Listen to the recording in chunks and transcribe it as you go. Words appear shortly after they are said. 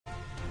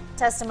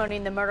Testimony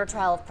in the murder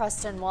trial of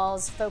Preston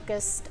Walls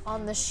focused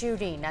on the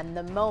shooting and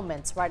the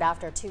moments right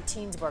after two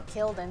teens were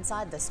killed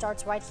inside the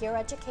Starts Right Here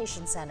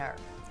Education Center.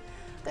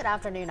 Good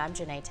afternoon, I'm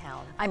Gionni.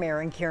 I'm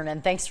Erin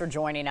Kiernan. Thanks for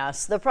joining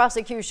us. The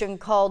prosecution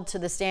called to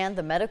the stand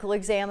the medical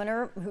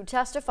examiner who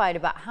testified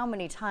about how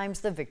many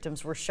times the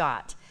victims were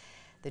shot.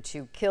 The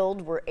two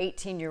killed were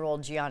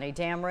 18-year-old Gionni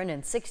Dameron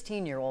and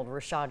 16-year-old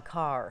Rashad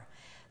Carr.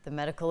 The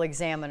medical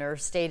examiner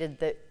stated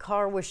that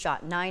Carr was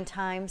shot 9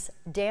 times,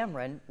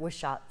 Dameron was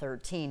shot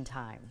 13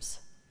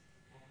 times.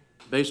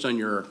 Based on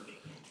your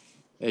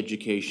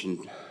education,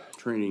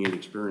 training, and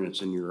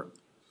experience in your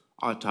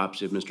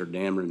autopsy of Mr.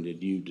 Dameron,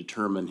 did you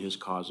determine his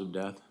cause of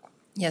death?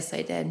 Yes,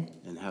 I did.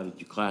 And how did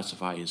you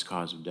classify his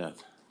cause of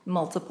death?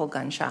 Multiple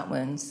gunshot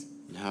wounds.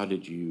 And how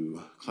did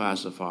you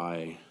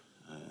classify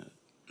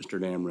Mr.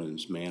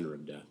 Dameron's manner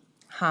of death?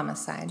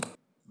 Homicide.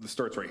 The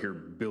Starts Right Here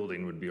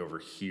building would be over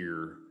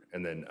here,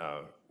 and then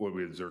what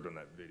we observed on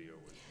that video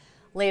was...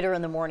 Later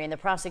in the morning, the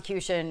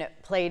prosecution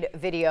played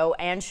video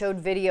and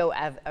showed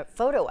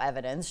photo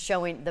evidence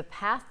showing the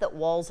path that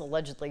Walls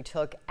allegedly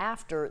took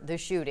after the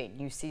shooting.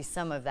 You see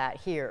some of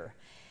that here.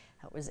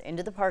 That was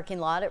into the parking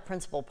lot at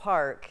Principal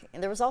Park.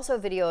 And there was also a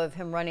video of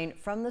him running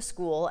from the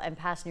school and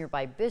past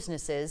nearby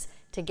businesses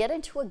to get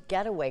into a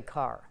getaway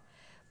car.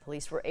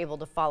 Police were able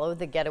to follow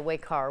the getaway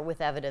car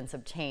with evidence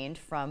obtained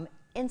from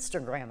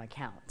Instagram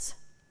accounts.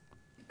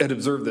 Had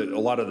observed that a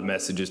lot of the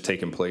messages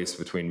taking place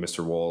between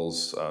Mr.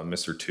 Walls,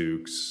 Mr.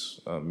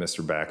 Tukes,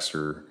 Mr.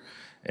 Baxter,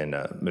 and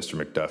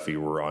Mr. McDuffie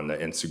were on the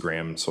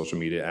Instagram social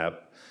media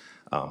app.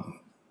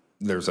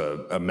 There's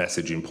a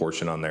messaging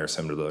portion on there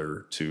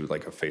similar to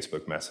like a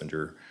Facebook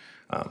Messenger.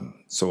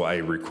 So I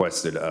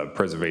requested a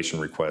preservation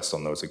request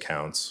on those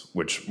accounts,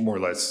 which more or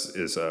less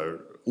is a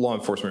law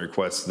enforcement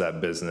request to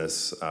that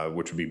business,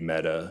 which would be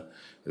Meta,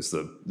 is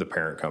the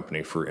parent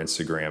company for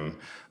Instagram,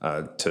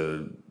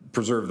 to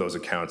preserve those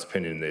accounts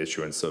pending the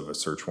issuance of a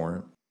search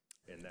warrant.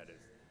 And that is.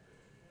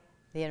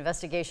 The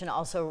investigation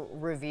also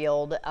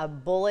revealed a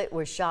bullet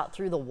was shot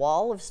through the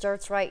wall of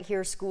Starts Right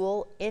Here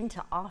School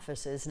into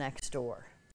offices next door.